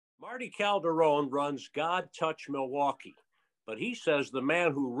Marty Calderon runs God Touch Milwaukee, but he says the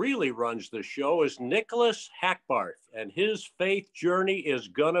man who really runs the show is Nicholas Hackbarth, and his faith journey is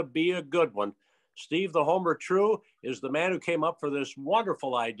going to be a good one. Steve the Homer True is the man who came up for this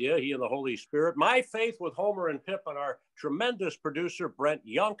wonderful idea, he and the Holy Spirit. My Faith with Homer and Pip, and our tremendous producer, Brent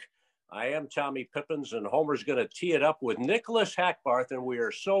Yunk. I am Tommy Pippins, and Homer's going to tee it up with Nicholas Hackbarth, and we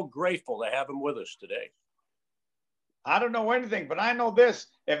are so grateful to have him with us today. I don't know anything, but I know this.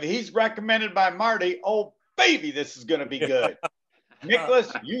 If he's recommended by Marty, oh, baby, this is going to be good.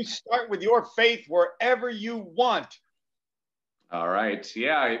 Nicholas, you start with your faith wherever you want. All right.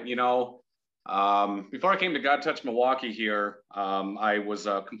 Yeah, before I came to God Touch Milwaukee here, I was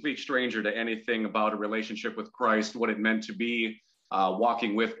a complete stranger to anything about a relationship with Christ, what it meant to be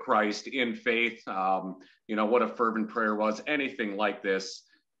walking with Christ in faith, what a fervent prayer was, anything like this.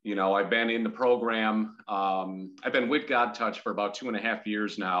 I've been in the program. I've been with God Touch for about 2.5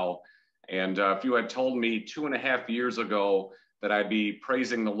 years now. And if you had told me 2.5 years ago that I'd be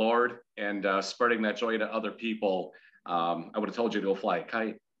praising the Lord and spreading that joy to other people, I would have told you to go fly a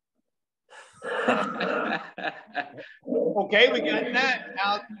kite. Okay, we got that.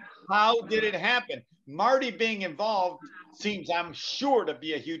 Now, how did it happen? Marty being involved seems, I'm sure, to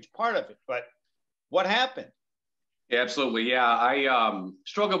be a huge part of it. But what happened? Yeah, absolutely. Yeah, I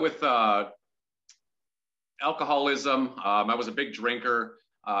struggled with alcoholism. I was a big drinker.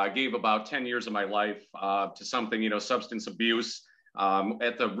 I gave about 10 years of my life to something, substance abuse.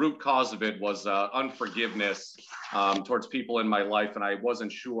 At the root cause of it was unforgiveness towards people in my life, and I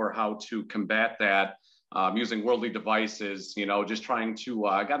wasn't sure how to combat that using worldly devices. Just trying to.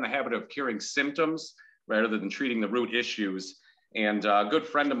 I got in the habit of curing symptoms rather than treating the root issues. And a good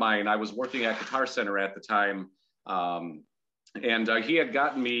friend of mine, I was working at Guitar Center at the time. And he had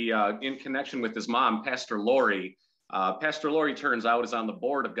gotten me in connection with his mom, Pastor Lori. Pastor Lori, turns out, is on the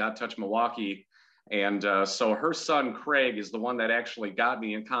board of God Touch Milwaukee. And so her son, Craig, is the one that actually got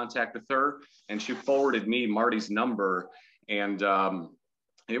me in contact with her. And she forwarded me Marty's number. And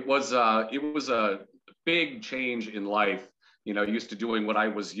it was a big change in life, used to doing what I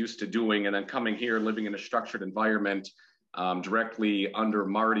was used to doing. And then coming here, living in a structured environment directly under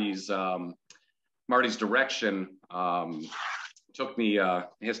Marty's direction,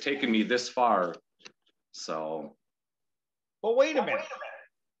 has taken me this far. So. Well, wait a minute.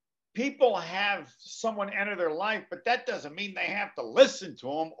 People have someone enter their life, but that doesn't mean they have to listen to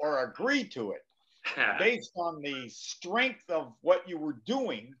them or agree to it. Based on the strength of what you were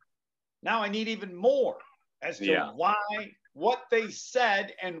doing, now I need even more as to what they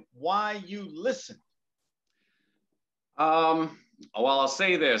said and why you listened. Well, I'll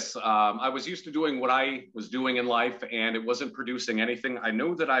say this. I was used to doing what I was doing in life, and it wasn't producing anything. I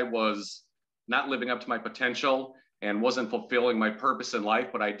knew that I was not living up to my potential and wasn't fulfilling my purpose in life,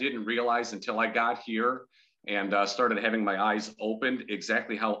 but I didn't realize until I got here and started having my eyes opened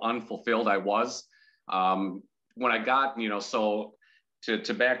exactly how unfulfilled I was. When I got, so to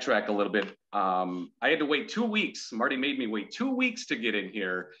backtrack a little bit, I had to wait 2 weeks. Marty made me wait 2 weeks to get in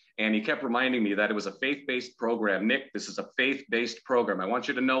here. And he kept reminding me that it was a faith-based program. Nick, this is a faith-based program. I want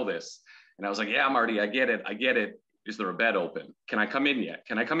you to know this. And I was like, yeah, Marty, I get it. Is there a bed open? Can I come in yet?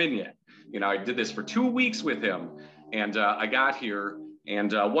 I did this for 2 weeks with him, and I got here.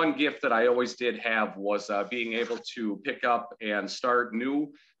 And one gift that I always did have was being able to pick up and start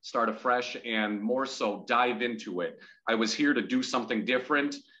afresh, and more so dive into it. I was here to do something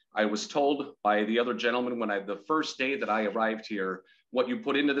different. I was told by the other gentleman the first day that I arrived here, what you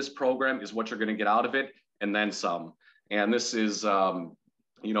put into this program is what you're going to get out of it, and then some. And this is,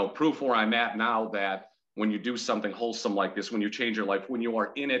 proof where I'm at now that when you do something wholesome like this, when you change your life, when you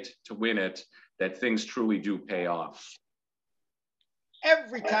are in it to win it, that things truly do pay off.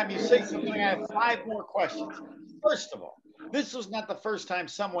 Every time you say something, I have 5 more questions. First of all, this was not the first time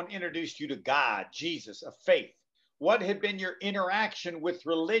someone introduced you to God, Jesus, a faith. What had been your interaction with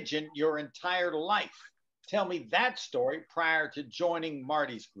religion your entire life? Tell me that story prior to joining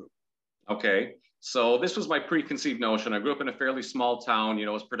Marty's group. Okay, so this was my preconceived notion. I grew up in a fairly small town, it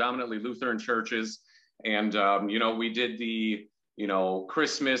was predominantly Lutheran churches. And, we did the,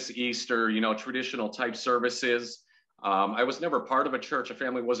 Christmas, Easter, traditional type services. I was never part of a church. A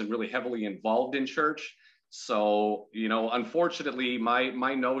family wasn't really heavily involved in church. So, unfortunately,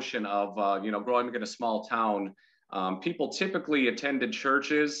 my notion of, growing up in a small town, people typically attended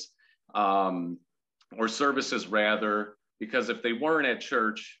churches or services rather, because if they weren't at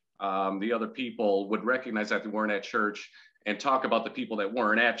church, the other people would recognize that they weren't at church and talk about the people that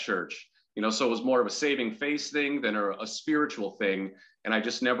weren't at church. So it was more of a saving face thing than a spiritual thing. And I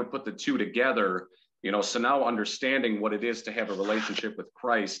just never put the two together. So now understanding what it is to have a relationship with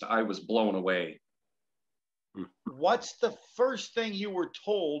Christ, I was blown away. What's the first thing you were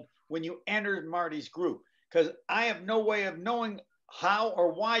told when you entered Marty's group? Because I have no way of knowing how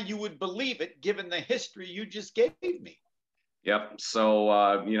or why you would believe it, given the history you just gave me. Yep.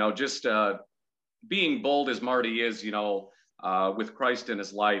 So, just being bold as Marty is, with Christ in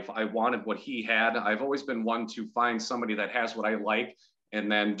his life, I wanted what he had. I've always been one to find somebody that has what I like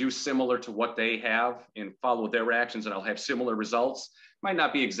and then do similar to what they have and follow their actions, and I'll have similar results. Might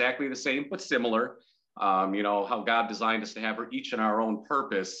not be exactly the same, but similar. How God designed us to have each in our own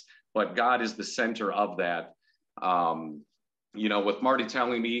purpose, but God is the center of that. With Marty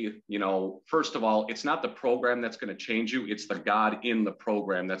telling me, first of all, it's not the program that's going to change you. It's the God in the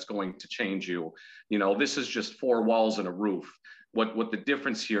program that's going to change you. This is just four walls and a roof. What the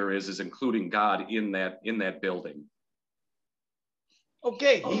difference here is including God in that building.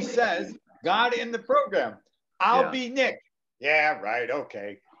 Okay, he says, God in the program. I'll be Nick. Yeah, right.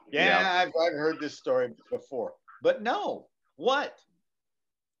 Okay. Yeah. I've heard this story before. But no, what?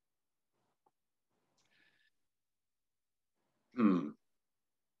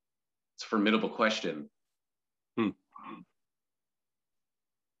 It's a formidable question.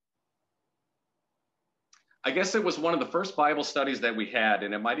 I guess it was one of the first Bible studies that we had,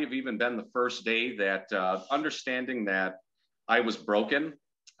 and it might have even been the first day that understanding that I was broken,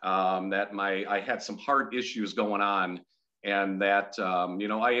 that I had some heart issues going on, and that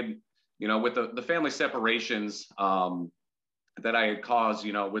I had, with the family separations that I had caused,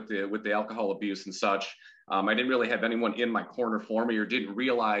 with the alcohol abuse and such, I didn't really have anyone in my corner for me, or didn't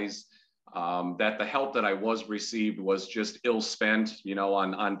realize that the help that I was received was just ill spent,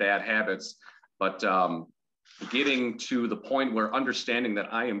 on bad habits, but getting to the point where understanding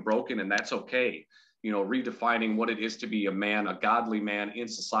that I am broken and that's okay, redefining what it is to be a man, a godly man in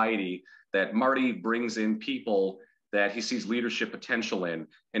society, that Marty brings in people that he sees leadership potential in.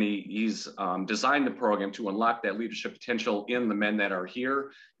 And he's designed the program to unlock that leadership potential in the men that are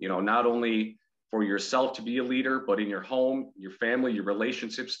here, not only for yourself to be a leader, but in your home, your family, your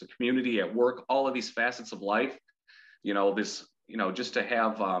relationships, the community, at work, all of these facets of life, just to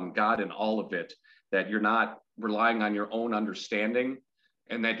have God in all of it, that you're not relying on your own understanding,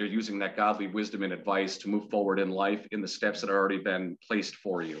 and that you're using that godly wisdom and advice to move forward in life in the steps that have already been placed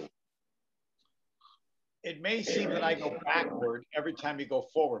for you. It may seem that I go backward every time you go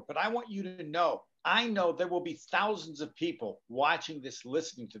forward, but I want you to know, I know there will be thousands of people watching this,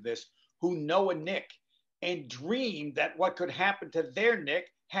 listening to this, who know a Nick and dream that what could happen to their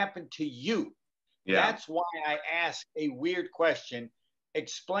Nick happened to you. Yeah. That's why I asked a weird question.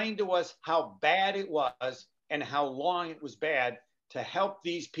 Explain to us how bad it was and how long it was bad, to help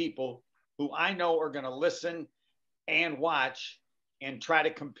these people who I know are going to listen and watch and try to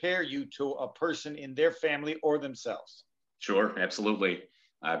compare you to a person in their family or themselves. Sure, absolutely.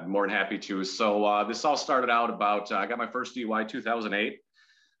 I'm more than happy to. So this all started out about, I got my first DUI 2008.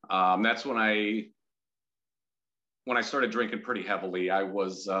 That's when I started drinking pretty heavily. I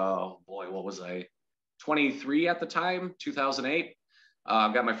was, what was I? 23 at the time, 2008.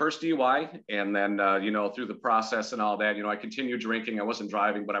 Got my first DUI, and then, through the process and all that, I continued drinking. I wasn't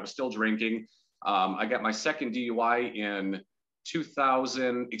driving, but I was still drinking. I got my second DUI in I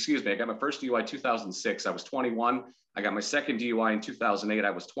got my first DUI 2006. I was 21. I got my second DUI in 2008.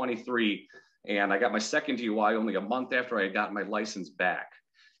 I was 23. And I got my second DUI only a month after I had gotten my license back.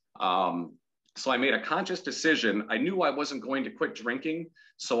 So I made a conscious decision. I knew I wasn't going to quit drinking.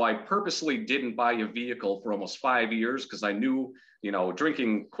 So I purposely didn't buy a vehicle for almost 5 years, because I knew,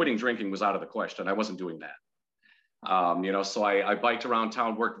 quitting drinking was out of the question. I wasn't doing that. So I biked around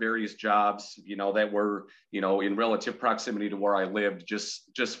town, worked various jobs, that were, in relative proximity to where I lived,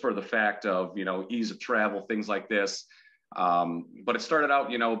 just for the fact of, ease of travel, things like this. But it started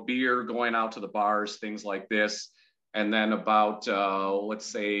out, beer, going out to the bars, things like this. And then about, let's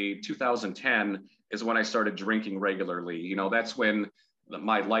say 2010 is when I started drinking regularly. That's when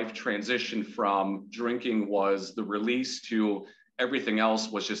my life transitioned from drinking was the release to everything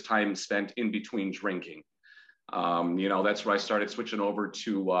else was just time spent in between drinking. That's where I started switching over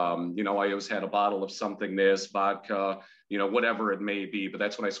to, I always had a bottle of something, vodka, whatever it may be. But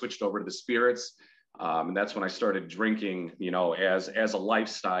that's when I switched over to the spirits. And that's when I started drinking, as a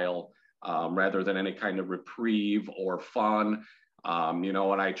lifestyle, rather than any kind of reprieve or fun.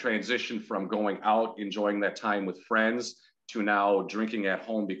 And I transitioned from going out, enjoying that time with friends, to now drinking at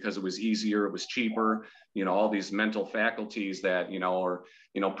home because it was easier, it was cheaper, all these mental faculties that, or,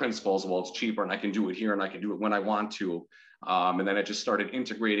 principles, well, it's cheaper and I can do it here and I can do it when I want to. And then it just started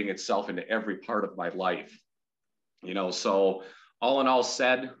integrating itself into every part of my life. So all in all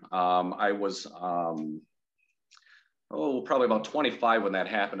said, I was, probably about 25 when that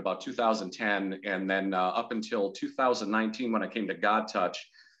happened, about 2010. And then up until 2019, when I came to God Touch.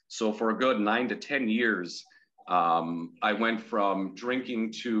 So for a good 9 to 10 years, I went from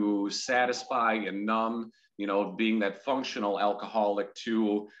drinking to satisfy and numb, you know, being that functional alcoholic,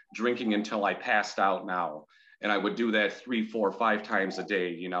 to drinking until I passed out now. And I would do that 3, 4, 5 times a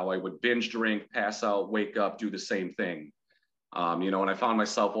day. You know, I would binge drink, pass out, wake up, do the same thing. You know, and I found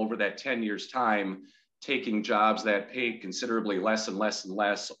myself over that 10 years time taking jobs that paid considerably less and less and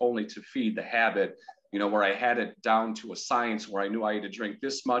less, only to feed the habit, you know, where I had it down to a science where I knew I had to drink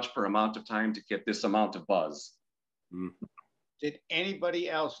this much per amount of time to get this amount of buzz. Did anybody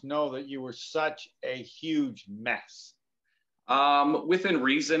else know that you were such a huge mess? Within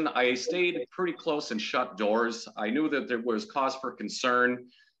reason, I stayed pretty close and shut doors. I knew that there was cause for concern.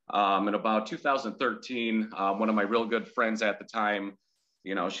 In about 2013, one of my real good friends at the time,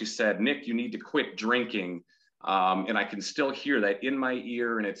 you know, she said, "Nick, you need to quit drinking." And I can still hear that in my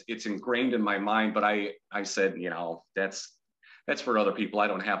ear, and it's ingrained in my mind. But I said, you know, that's for other people. I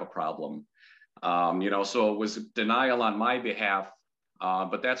don't have a problem. You know, so it was denial on my behalf.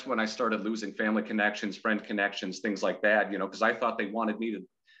 But that's when I started losing family connections, friend connections, things like that, you know, because I thought they wanted me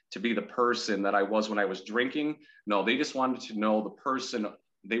to be the person that I was when I was drinking. No, they just wanted to know the person.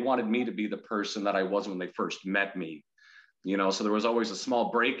 They wanted me to be the person that I was when they first met me, you know. So there was always a small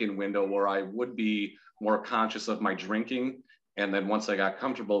break-in window where I would be more conscious of my drinking. And then once I got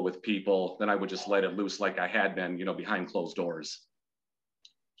comfortable with people, then I would just let it loose like I had been, you know, behind closed doors.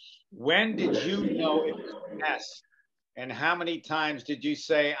 When did you know it was a mess? And how many times did you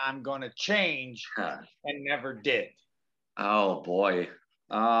say, "I'm going to change," and never did? Oh boy.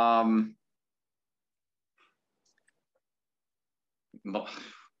 I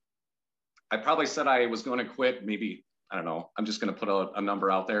probably said I was going to quit. Maybe, I don't know. I'm just going to put a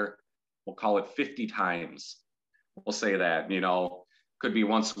number out there. We'll call it 50 times. We'll say that, you know, could be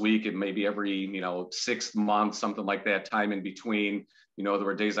once a week, and maybe every, you know, 6 months, something like that, time in between. You know, there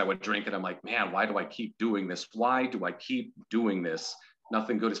were days I would drink and I'm like, man, why do I keep doing this? Why do I keep doing this?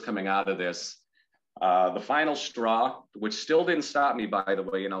 Nothing good is coming out of this. The final straw, which still didn't stop me, by the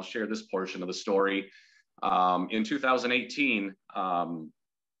way, and I'll share this portion of the story. In 2018,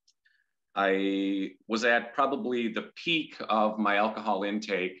 I was at probably the peak of my alcohol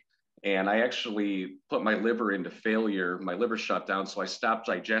intake, and I actually put my liver into failure. My liver shut down, so I stopped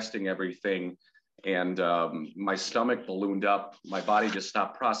digesting everything, and my stomach ballooned up. My body just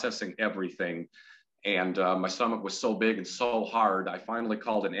stopped processing everything, and my stomach was so big and so hard, I finally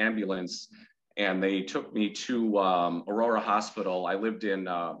called an ambulance, and they took me to Aurora Hospital. I lived in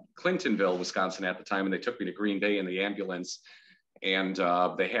Clintonville, Wisconsin at the time, and they took me to Green Bay in the ambulance. And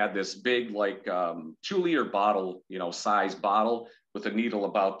they had this big, like 2-liter bottle, you know, size bottle with a needle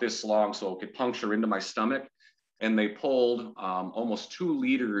about this long so it could puncture into my stomach. And they pulled almost 2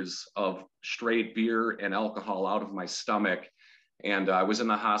 liters of straight beer and alcohol out of my stomach. And I was in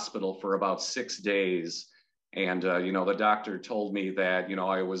the hospital for about 6 days. And, you know, the doctor told me that, you know,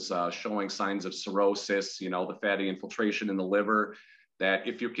 I was showing signs of cirrhosis, you know, the fatty infiltration in the liver, that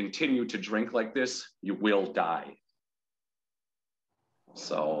if you continue to drink like this, you will die.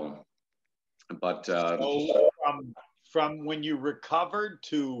 So, but so from when you recovered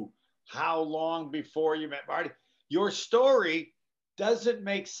to how long before you met Marty, your story doesn't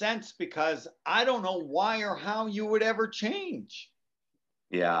make sense, because I don't know why or how you would ever change.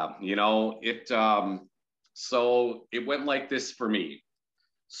 Yeah, you know, so it went like this for me.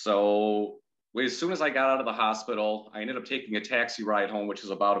 So as soon as I got out of the hospital, I ended up taking a taxi ride home, which is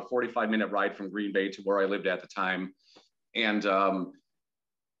about a 45-minute ride from Green Bay to where I lived at the time. And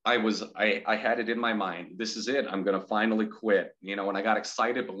I had it in my mind, this is it, I'm going to finally quit, you know, and I got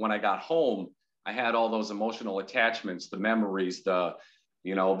excited. But when I got home, I had all those emotional attachments, the memories,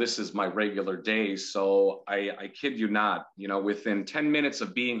 you know, this is my regular day. So I kid you not, you know, within 10 minutes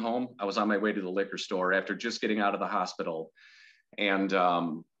of being home, I was on my way to the liquor store after just getting out of the hospital. And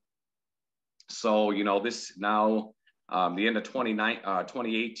so, you know, this now, the end of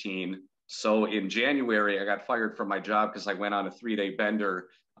 2018. So in January, I got fired from my job because I went on a 3-day bender.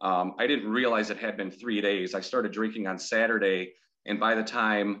 I didn't realize it had been 3 days. I started drinking on Saturday, and by the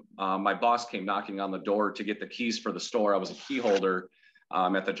time my boss came knocking on the door to get the keys for the store, I was a key holder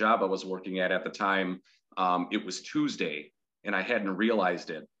at the job I was working at the time. It was Tuesday, and I hadn't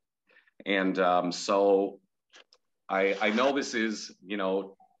realized it. And so I know this is, you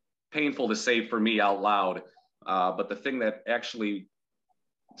know, painful to say for me out loud, but the thing that actually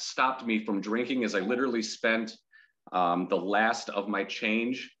stopped me from drinking is I literally spent the last of my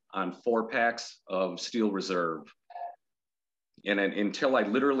change on 4 packs of Steel Reserve. and until I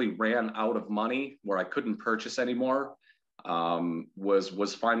literally ran out of money where I couldn't purchase anymore,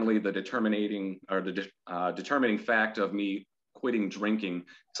 was finally the determining fact of me quitting drinking,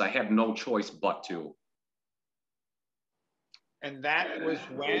 because I had no choice but to. And that was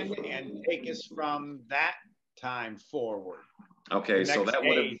when, and take us from that time forward. Okay, so that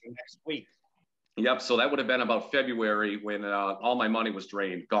would have the next week. Yep. So that would have been about February, when all my money was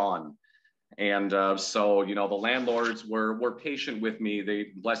drained, gone. And so, you know, the landlords were patient with me. They,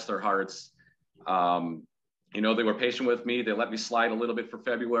 bless their hearts. You know, they were patient with me. They let me slide a little bit for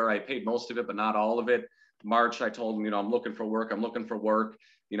February. I paid most of it, but not all of it. March, I told them, you know, I'm looking for work. I'm looking for work.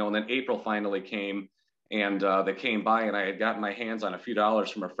 You know, and then April finally came, and they came by, and I had gotten my hands on a few dollars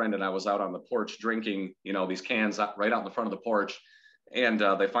from a friend, and I was out on the porch drinking, you know, these cans right out in the front of the porch. And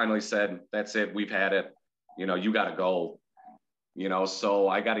they finally said, that's it. We've had it. You know, you got to go. You know, so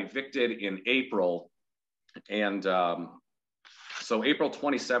I got evicted in April. And so April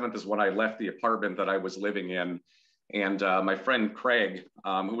 27th is when I left the apartment that I was living in. And my friend Craig,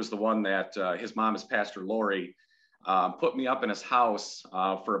 who was the one that his mom is Pastor Lori, put me up in his house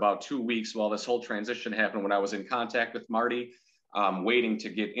for about 2 weeks while this whole transition happened, when I was in contact with Marty, waiting to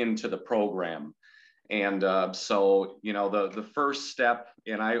get into the program. And so, you know, the first step,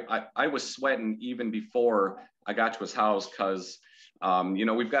 and I was sweating even before I got to his house, because, you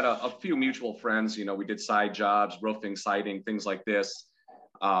know, we've got a few mutual friends. You know, we did side jobs, roofing, siding, things like this,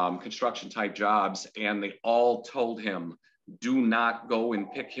 construction type jobs. And they all told him, do not go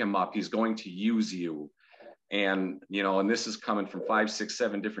and pick him up. He's going to use you. And, you know, and this is coming from 5, 6,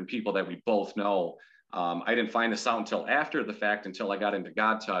 7 different people that we both know. I didn't find this out until after the fact, until I got into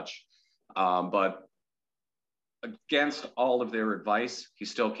God Touch. But against all of their advice, he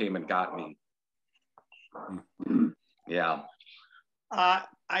still came and got me. Yeah. I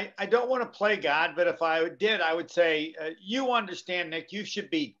don't want to play God, but if I did, I would say, you understand, Nick, you should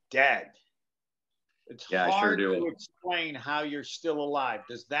be dead. It's hard to explain how you're still alive.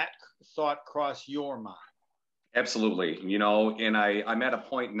 Does that thought cross your mind? Absolutely. You know, and I'm at a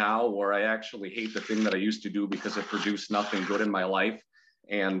point now where I actually hate the thing that I used to do, because it produced nothing good in my life.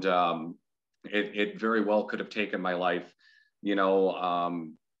 And it very well could have taken my life, you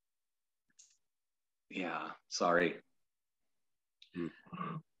know. Yeah, sorry.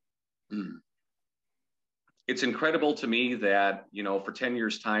 It's incredible to me that, you know, for 10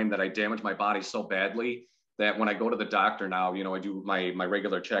 years time, that I damaged my body so badly that when I go to the doctor now, you know, I do my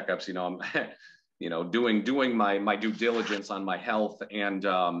regular checkups, you know, I'm you know, doing my due diligence on my health. And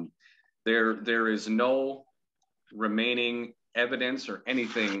there is no remaining evidence or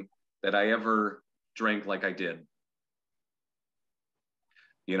anything that I ever drank like I did.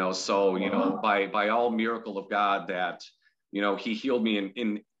 You know, so, you know, by all miracle of God, that, you know, he healed me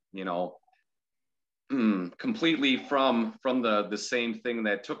in you know, completely from the same thing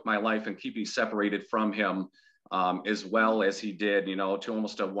that took my life and keep me separated from him, as well as he did, you know, to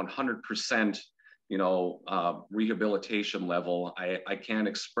almost a 100%, you know, rehabilitation level. I can't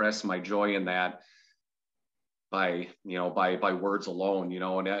express my joy in that by, you know, by words alone, you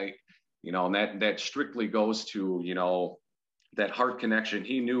know. And you know, and that strictly goes to, you know, that heart connection.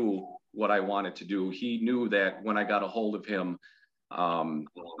 He knew what I wanted to do. He knew that when I got a hold of him,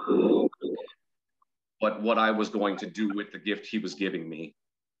 what I was going to do with the gift he was giving me.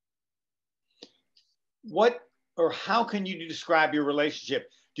 What, or how can you describe your relationship?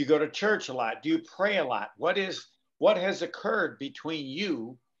 Do you go to church a lot? Do you pray a lot? What has occurred between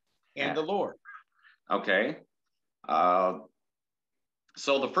you and the Lord? Okay.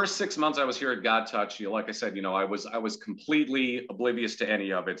 So the first 6 months I was here at God Touch, you know, like I said, you know, I was completely oblivious to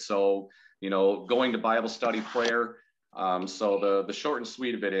any of it. So, you know, going to Bible study, prayer. So the short and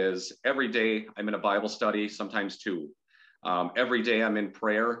sweet of it is, every day I'm in a Bible study, sometimes 2. Every day I'm in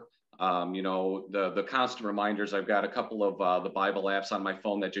prayer. You know, the constant reminders. I've got a couple of the Bible apps on my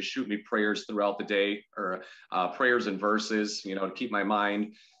phone that just shoot me prayers throughout the day, or prayers and verses, you know, to keep my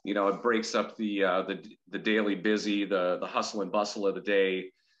mind. You know, it breaks up the daily busy, the hustle and bustle of the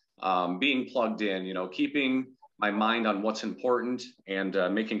day. Being plugged in, you know, keeping my mind on what's important, and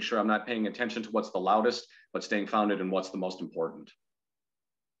making sure I'm not paying attention to what's the loudest, but staying founded in what's the most important.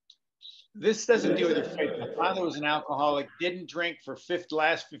 This doesn't deal with your faith. My father was an alcoholic, didn't drink for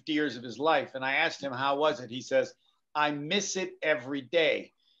last 50 years of his life. And I asked him, how was it? He says, I miss it every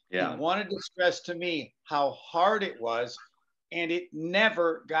day. Yeah. He wanted to stress to me how hard it was, and it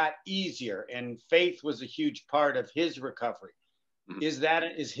never got easier. And faith was a huge part of his recovery. Mm-hmm.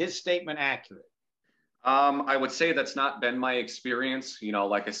 Is his statement accurate? I would say that's not been my experience. You know,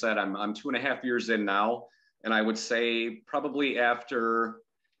 like I said, I'm 2.5 years in now. And I would say probably after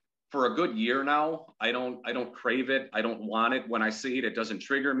for a good year now, I don't crave it. I don't want it. When I see it, it doesn't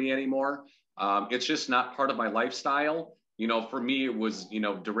trigger me anymore. It's just not part of my lifestyle. You know, for me, it was, you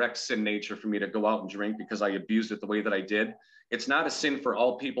know, direct sin nature for me to go out and drink because I abused it the way that I did. It's not a sin for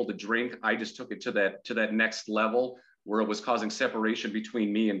all people to drink. I just took it to that next level where it was causing separation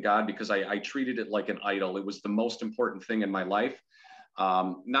between me and God because I treated it like an idol. It was the most important thing in my life.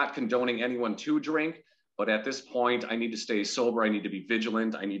 Not condoning anyone to drink, but at this point, I need to stay sober. I need to be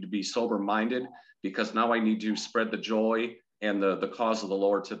vigilant. I need to be sober-minded because now I need to spread the joy and the cause of the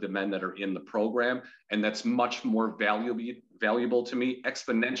Lord to the men that are in the program. And that's much more valuable to me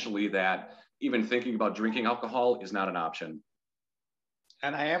exponentially that even thinking about drinking alcohol is not an option.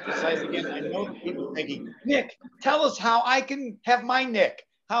 And I emphasize again, I know that people are thinking, Nick, tell us how I can have my Nick,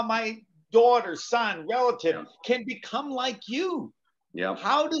 how my daughter, son, relative can become like you. Yeah.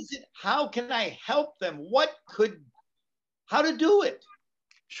 How can I help them? How to do it?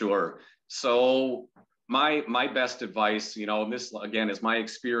 Sure. So my best advice, you know, and this again is my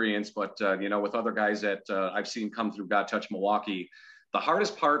experience, but you know, with other guys that I've seen come through God Touch Milwaukee, the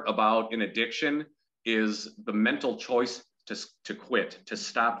hardest part about an addiction is the mental choice to quit, to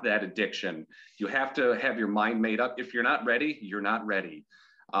stop that addiction. You have to have your mind made up. If you're not ready, you're not ready.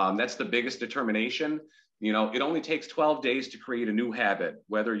 That's the biggest determination. You know, it only takes 12 days to create a new habit,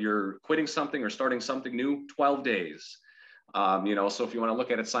 whether you're quitting something or starting something new, 12 days. You know, so if you want to look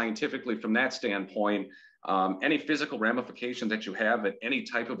at it scientifically from that standpoint, any physical ramification that you have at any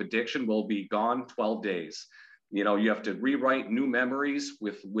type of addiction will be gone 12 days. You know, you have to rewrite new memories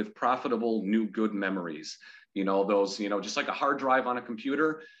with profitable new good memories. You know, those, you know, just like a hard drive on a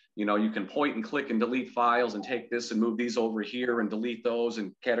computer, you know, you can point and click and delete files and take this and move these over here and delete those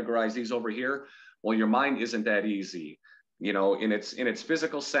and categorize these over here. Well, your mind isn't that easy. You know, in its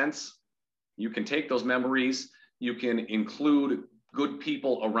physical sense, you can take those memories, you can include good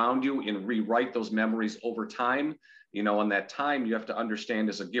people around you and rewrite those memories over time. You know, and that time you have to understand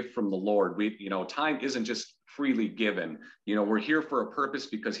is a gift from the Lord. You know, time isn't just freely given. You know, we're here for a purpose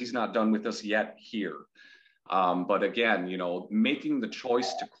because he's not done with us yet here. But again, you know, making the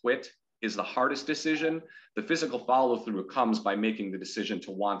choice to quit is the hardest decision. The physical follow through comes by making the decision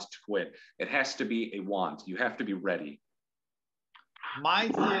to want to quit. It has to be a want. You have to be ready. My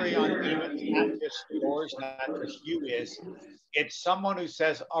theory on demons, not just yours, not just you, is it's someone who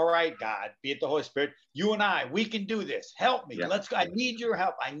says, all right, God, be it the Holy Spirit, you and I, we can do this. Help me. Let's go. I need your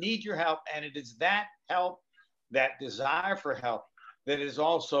help. I need your help. And it is that help, that desire for help, that is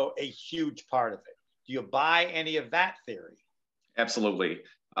also a huge part of it. Do you buy any of that theory? Absolutely.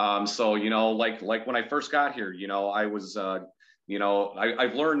 So, you know, like when I first got here, you know, I was, you know,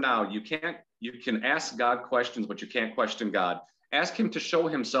 I've learned now you can ask God questions, but you can't question God. Ask him to show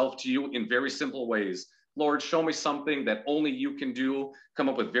himself to you in very simple ways. Lord, show me something that only you can do. Come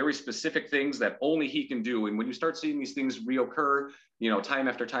up with very specific things that only he can do. And when you start seeing these things reoccur, you know, time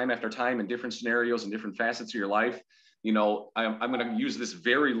after time after time in different scenarios and different facets of your life, you know, I'm going to use this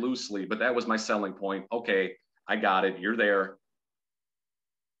very loosely, but that was my selling point. Okay, I got it. You're there.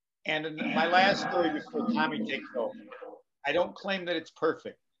 And my last story before Tommy takes over. I don't claim that it's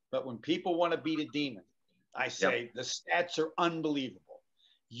perfect, but when people want to beat a demon, I say the stats are unbelievable.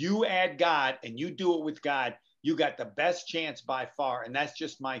 You add God and you do it with God, you got the best chance by far. And that's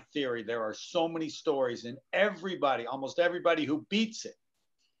just my theory. There are so many stories, and everybody, almost everybody who beats it,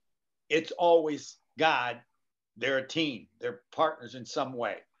 it's always God. They're a team. They're partners in some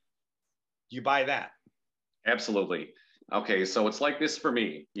way. Do you buy that? Absolutely. Okay, so it's like this for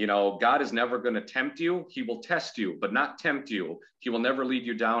me. You know, God is never going to tempt you. He will test you, but not tempt you. He will never lead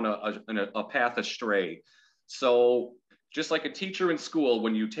you down a path astray. So just like a teacher in school,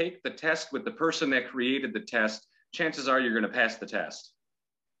 when you take the test with the person that created the test, chances are you're going to pass the test.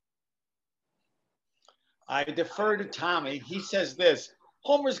 I defer to Tommy. He says this: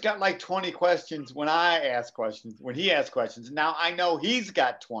 Homer's got like 20 questions when I ask questions, when he asks questions. Now I know he's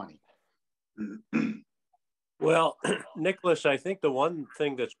got 20. Well, Nicholas, I think the one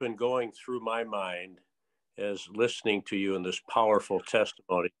thing that's been going through my mind as listening to you in this powerful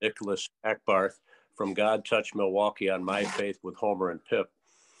testimony, Nicholas Hackbarth from God Touch Milwaukee on My Faith with Homer and Pip,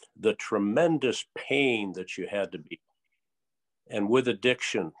 the tremendous pain that you had to be. And with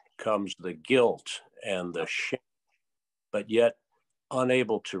addiction comes the guilt and the shame, but yet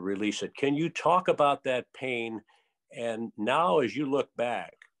unable to release it. Can you talk about that pain? And now, as you look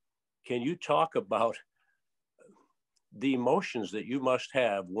back, can you talk about the emotions that you must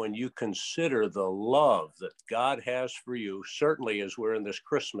have when you consider the love that God has for you, certainly as we're in this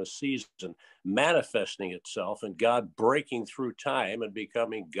Christmas season, manifesting itself and God breaking through time and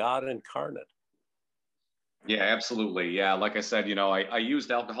becoming God incarnate? Yeah, absolutely. Yeah, like I said, I used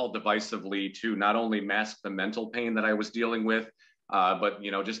alcohol divisively to not only mask the mental pain that I was dealing with, but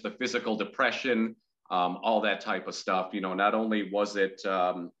just the physical depression, all that type of stuff. Not only was it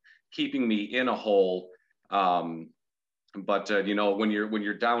keeping me in a hole, um, but when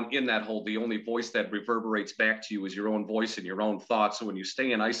you're down in that hole, the only voice that reverberates back to you is your own voice and your own thoughts. So when you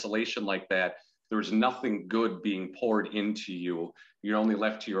stay in isolation like that, there's nothing good being poured into you. You're only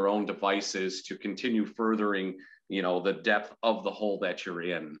left to your own devices to continue furthering the depth of the hole that you're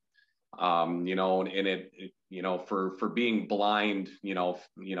in. And for being blind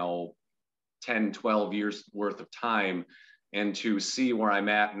 10, 12 years worth of time, and to see where I'm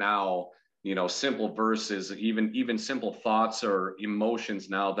at now, simple verses, even simple thoughts or emotions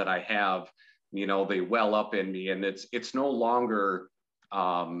now that I have, they well up in me. And it's no longer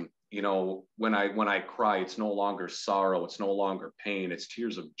when I cry, it's no longer sorrow, it's no longer pain, it's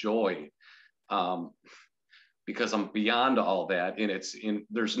tears of joy. Um, because I'm beyond all that. And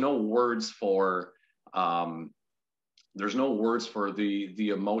there's no words for the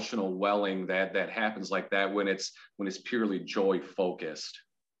emotional welling that happens like that when it's purely joy focused.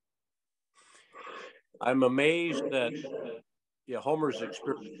 I'm amazed that Homer's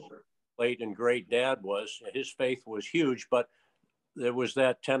experience, late and great dad was, his faith was huge, but there was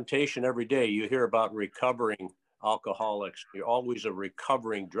that temptation every day. You hear about recovering alcoholics. You're always a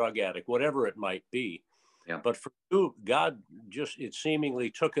recovering drug addict, whatever it might be. Yeah. But for you, God it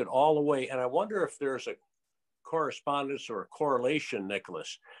seemingly took it all away. And I wonder if there's a correspondence or a correlation,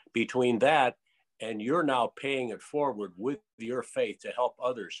 Nicholas, between that and you're now paying it forward with your faith to help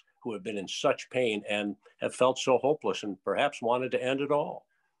others who have been in such pain and have felt so hopeless and perhaps wanted to end it all.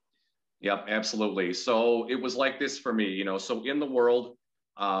 Yep, absolutely. So it was like this for me, so in the world,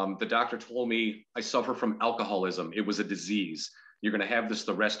 the doctor told me I suffer from alcoholism. It was a disease. You're going to have this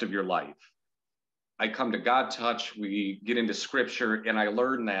the rest of your life. I come to God Touch, we get into scripture, and I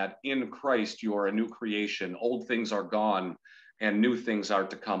learn that in Christ, you are a new creation. Old things are gone and new things are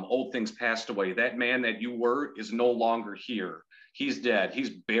to come. Old things passed away. That man that you were is no longer here. He's dead.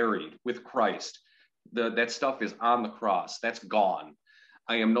 He's buried with Christ. That stuff is on the cross. That's gone.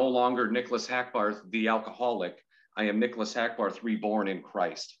 I am no longer Nicholas Hackbarth, the alcoholic. I am Nicholas Hackbarth, reborn in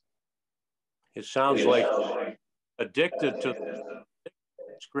Christ. It sounds like addicted to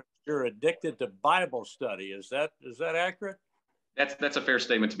scripture, addicted to Bible study. Is that accurate? That's a fair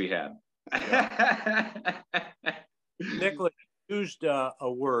statement to be had. Yeah. Nicholas used a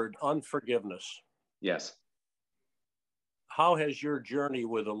word, unforgiveness. Yes. How has your journey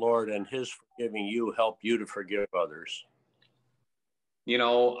with the Lord and his forgiving you helped you to forgive others?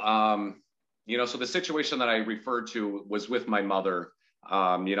 So the situation that I referred to was with my mother.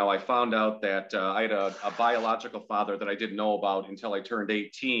 I found out that I had a biological father that I didn't know about until I turned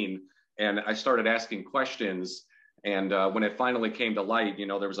 18. And I started asking questions. And when it finally came to light,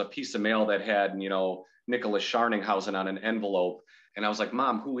 there was a piece of mail that had, Nicholas Scharninghausen on an envelope. And I was like,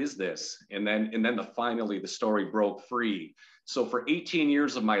 Mom, who is this? And then finally the story broke free. So for 18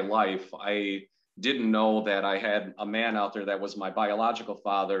 years of my life, I didn't know that I had a man out there that was my biological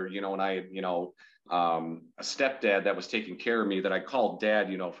father, and I had, a stepdad that was taking care of me that I called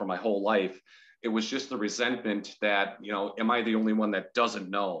dad, for my whole life. It was just the resentment that, am I the only one that doesn't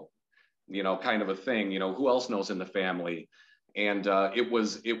know, kind of a thing, who else knows in the family? And it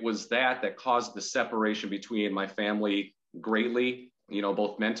was that caused the separation between my family greatly,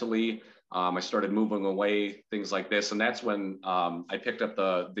 both mentally. I started moving away, things like this. And that's when I picked up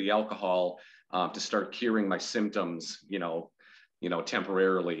the alcohol to start curing my symptoms,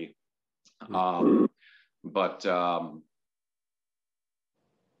 temporarily. But at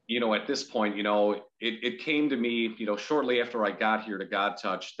this point, it came to me, shortly after I got here to God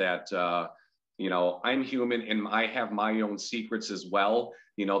Touch that, I'm human and I have my own secrets as well,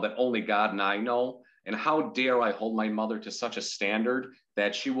 that only God and I know. And how dare I hold my mother to such a standard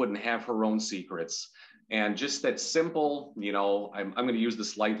that she wouldn't have her own secrets? And just that simple, I'm going to use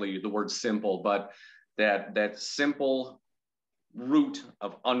this lightly, the word simple, but that simple root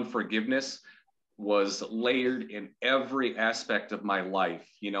of unforgiveness was layered in every aspect of my life.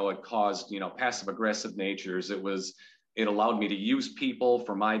 It caused, passive aggressive natures. It allowed me to use people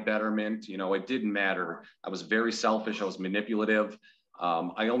for my betterment. It didn't matter. I was very selfish. I was manipulative.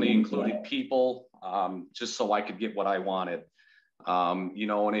 I only included people just so I could get what I wanted. And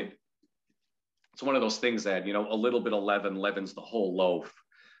it's one of those things that, a little bit of leaven leavens the whole loaf.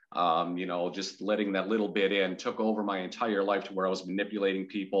 Just letting that little bit in took over my entire life to where I was manipulating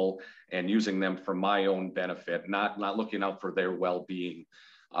people and using them for my own benefit, not looking out for their well-being.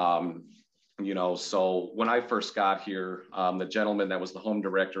 So when I first got here, the gentleman that was the home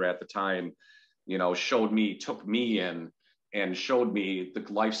director at the time, took me in and showed me the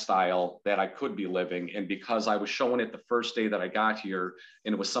lifestyle that I could be living. And because I was showing it the first day that I got here,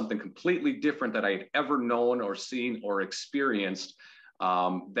 and it was something completely different that I had ever known or seen or experienced,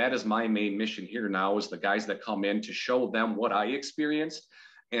 that is my main mission here now, is the guys that come in to show them what I experienced.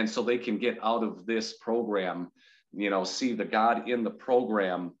 And so they can get out of this program, see the God in the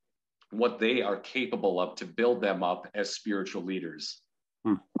program, what they are capable of, to build them up as spiritual leaders.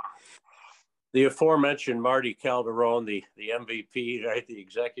 The aforementioned Marty Calderon, the MVP, right, the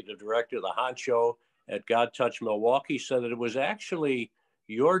executive director, the honcho at God Touch Milwaukee, said that it was actually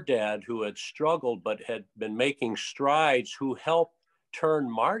your dad who had struggled but had been making strides, who helped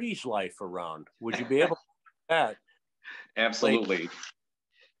turn Marty's life around. Would you be able to do that? Absolutely.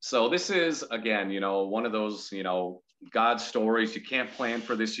 So this is, again, one of those, God stories. You can't plan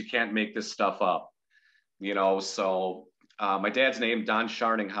for this. You can't make this stuff up, so my dad's name, Don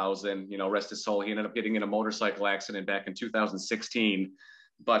Scharninghausen, rest his soul. He ended up getting in a motorcycle accident back in 2016.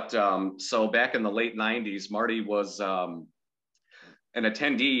 But so back in the late 90s, Marty was an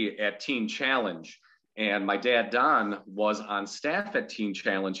attendee at Teen Challenge. And my dad, Don, was on staff at Teen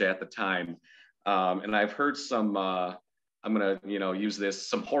Challenge at the time. And I've heard some, I'm going to, use this,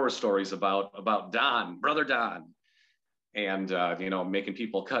 some horror stories about Don, brother Don. And, making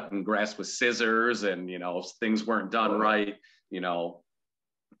people cutting grass with scissors, and, things weren't done right,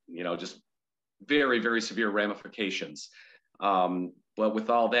 just very, very severe ramifications. But with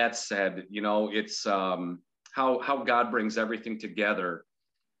all that said, it's how God brings everything together.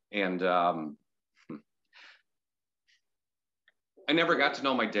 And I never got to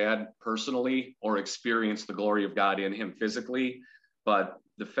know my dad personally or experience the glory of God in him physically, but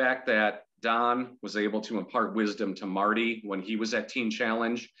the fact that Don was able to impart wisdom to Marty when he was at Teen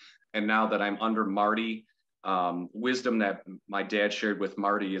Challenge, and now that I'm under Marty, wisdom that my dad shared with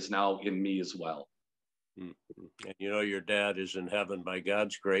Marty is now in me as well. Mm-hmm. And your dad is in heaven by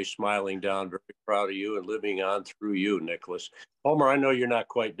God's grace, smiling down, very proud of you and living on through you, Nicholas. Homer, I know you're not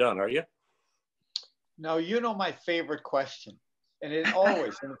quite done, are you? No, my favorite question, and and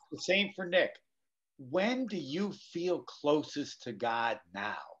it's the same for Nick. When do you feel closest to God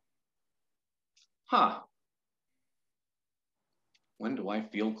now? When do I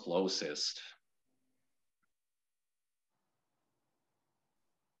feel closest?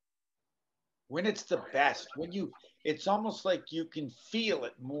 When it's the best, it's almost like you can feel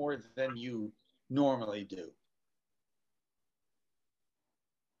it more than you normally do.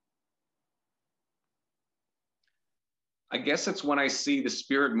 I guess it's when I see the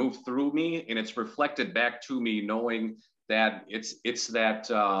Spirit move through me and it's reflected back to me, knowing that it's that,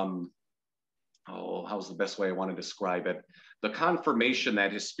 how's the best way I want to describe it? The confirmation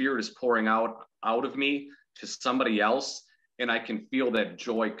that His Spirit is pouring out of me to somebody else, and I can feel that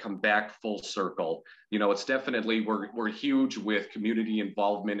joy come back full circle. It's definitely, we're huge with community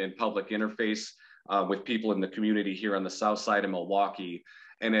involvement and public interface with people in the community here on the south side of Milwaukee.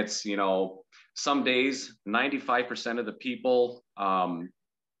 And it's, some days 95% of the people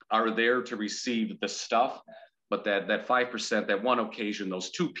are there to receive the stuff, but that 5%, that one occasion,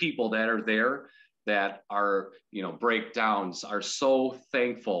 those two people that are there that are, breakdowns, are so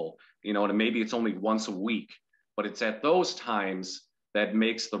thankful, and maybe it's only once a week, but it's at those times that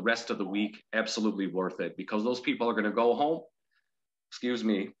makes the rest of the week absolutely worth it, because those people are going to go home,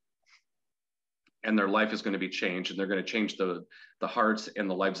 and their life is going to be changed, and they're going to change the hearts and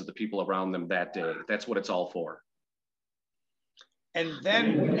the lives of the people around them that day. That's what it's all for. And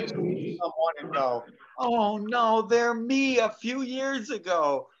then when you see someone and go, oh no, they're me a few years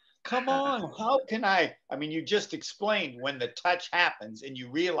ago. Come on, how can I mean, you just explained when the touch happens and you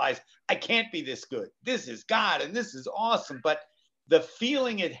realize I can't be this good. This is God and this is awesome. But the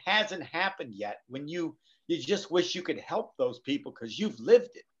feeling it hasn't happened yet, when you just wish you could help those people because you've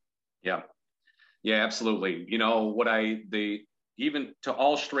lived it. Yeah, absolutely. Even to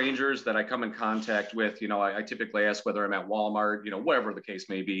all strangers that I come in contact with, I typically ask whether I'm at Walmart, whatever the case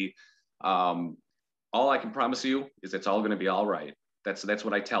may be. All I can promise you is it's all going to be all right. That's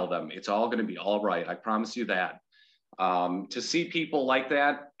what I tell them. It's all going to be all right. I promise you that. To see people like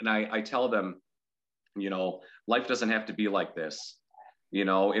that, and I tell them, life doesn't have to be like this,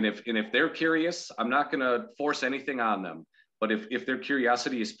 and if they're curious, I'm not going to force anything on them. But if their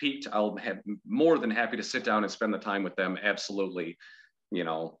curiosity is piqued, I'll have more than happy to sit down and spend the time with them. Absolutely.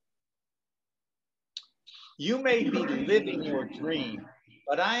 You may be living your dream,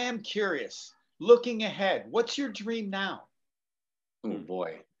 but I am curious, looking ahead, what's your dream now? Oh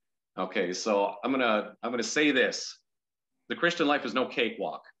boy. Okay, so I'm gonna say this. The Christian life is no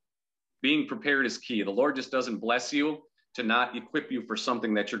cakewalk. Being prepared is key. The Lord just doesn't bless you to not equip you for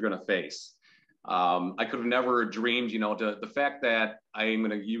something that you're going to face. I could have never dreamed, the fact that I am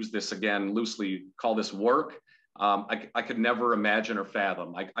going to use this again, loosely call this work. I could never imagine or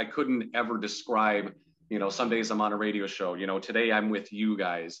fathom. I couldn't ever describe, some days I'm on a radio show, today I'm with you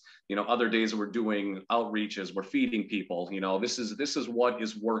guys, other days we're doing outreaches, we're feeding people, this is what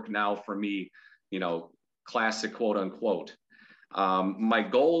is work now for me, classic quote unquote. My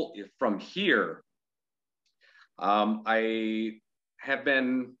goal from here, I have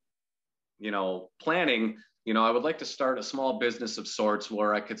been, planning, I would like to start a small business of sorts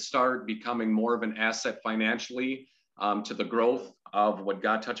where I could start becoming more of an asset financially to the growth of what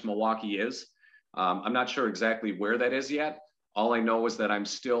God Touch Milwaukee is. I'm not sure exactly where that is yet. All I know is that I'm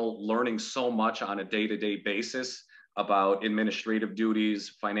still learning so much on a day-to-day basis about administrative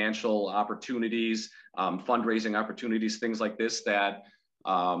duties, financial opportunities, fundraising opportunities, things like this, that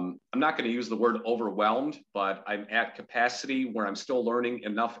I'm not going to use the word overwhelmed, but I'm at capacity where I'm still learning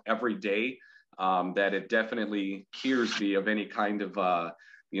enough every day that it definitely cures me of any kind of,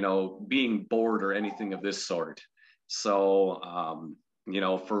 being bored or anything of this sort. So,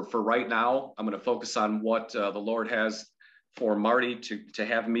 for right now, I'm going to focus on what the Lord has for Marty to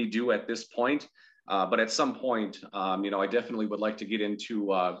have me do at this point. But at some point, I definitely would like to get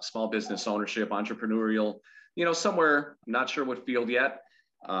into small business ownership, entrepreneurial, somewhere, I'm not sure what field yet.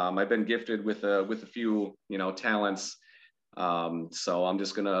 I've been gifted with a few, talents. So I'm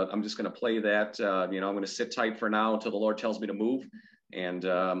just gonna play that. I'm gonna sit tight for now until the Lord tells me to move, and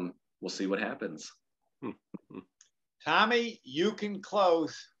we'll see what happens. Tommy, you can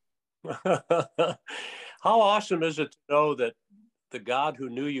close. How awesome is it to know that the God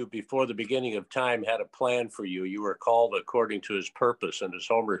who knew you before the beginning of time had a plan for you? You were called according to his purpose, and as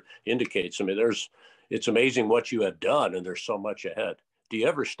Homer indicates, I mean, it's amazing what you have done, and there's so much ahead. Do you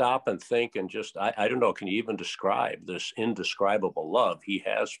ever stop and think and just, I don't know, can you even describe this indescribable love he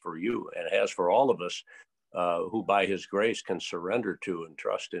has for you and has for all of us who by his grace can surrender to and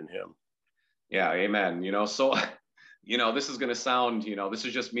trust in him? Yeah, amen. So, this is going to sound, this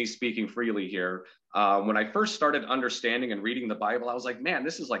is just me speaking freely here. When I first started understanding and reading the Bible, I was like, man,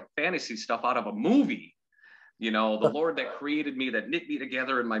 this is like fantasy stuff out of a movie. The Lord that created me, that knit me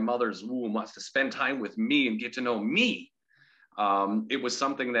together in my mother's womb, wants to spend time with me and get to know me. It was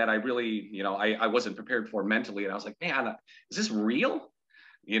something that I really, I wasn't prepared for mentally. And I was like, man, is this real?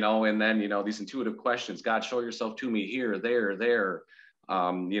 And then, these intuitive questions, God, show yourself to me here, there,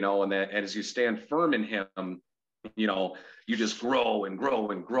 and that as you stand firm in him, you just grow and grow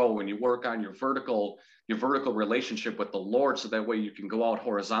and grow, and you work on your vertical relationship with the Lord, so that way you can go out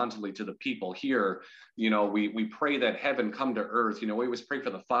horizontally to the people here. We pray that heaven come to earth. We always pray for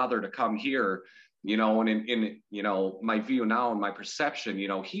the Father to come here. And in my view now and my perception,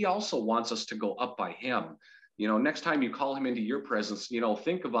 he also wants us to go up by him. Next time you call him into your presence,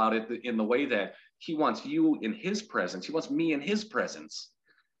 think about it in the way that he wants you in his presence. He wants me in his presence,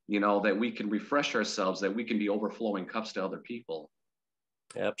 that we can refresh ourselves, that we can be overflowing cups to other people.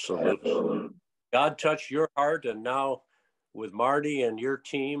 Absolutely. God touch your heart. And now with Marty and your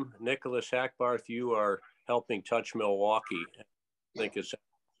team, Nicholas Hackbarth, you are helping touch Milwaukee. I think it's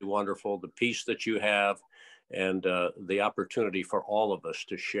wonderful, the peace that you have, and the opportunity for all of us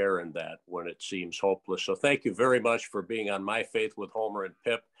to share in that when it seems hopeless. So thank you very much for being on My Faith with Homer and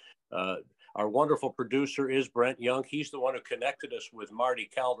Pip. Our wonderful producer is Brent Young. He's the one who connected us with Marty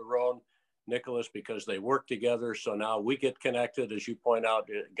Calderon, Nicholas, because they work together. So now we get connected. As you point out,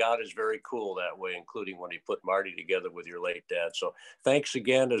 God is very cool that way, including when he put Marty together with your late dad. So thanks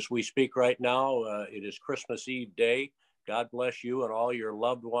again. As we speak right now, it is Christmas Eve day. God bless you and all your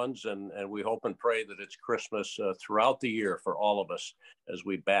loved ones, and we hope and pray that it's Christmas throughout the year for all of us as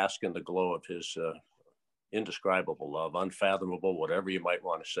we bask in the glow of his indescribable love, unfathomable, whatever you might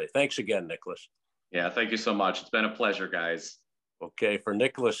want to say. Thanks again, Nicholas. Yeah, thank you so much. It's been a pleasure, guys. Okay, for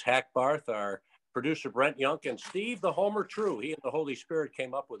Nicholas Hackbarth, our producer Brent Young, and Steve the Homer True, he and the Holy Spirit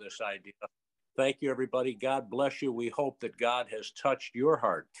came up with this idea. Thank you, everybody. God bless you. We hope that God has touched your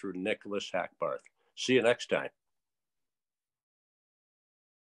heart through Nicholas Hackbarth. See you next time.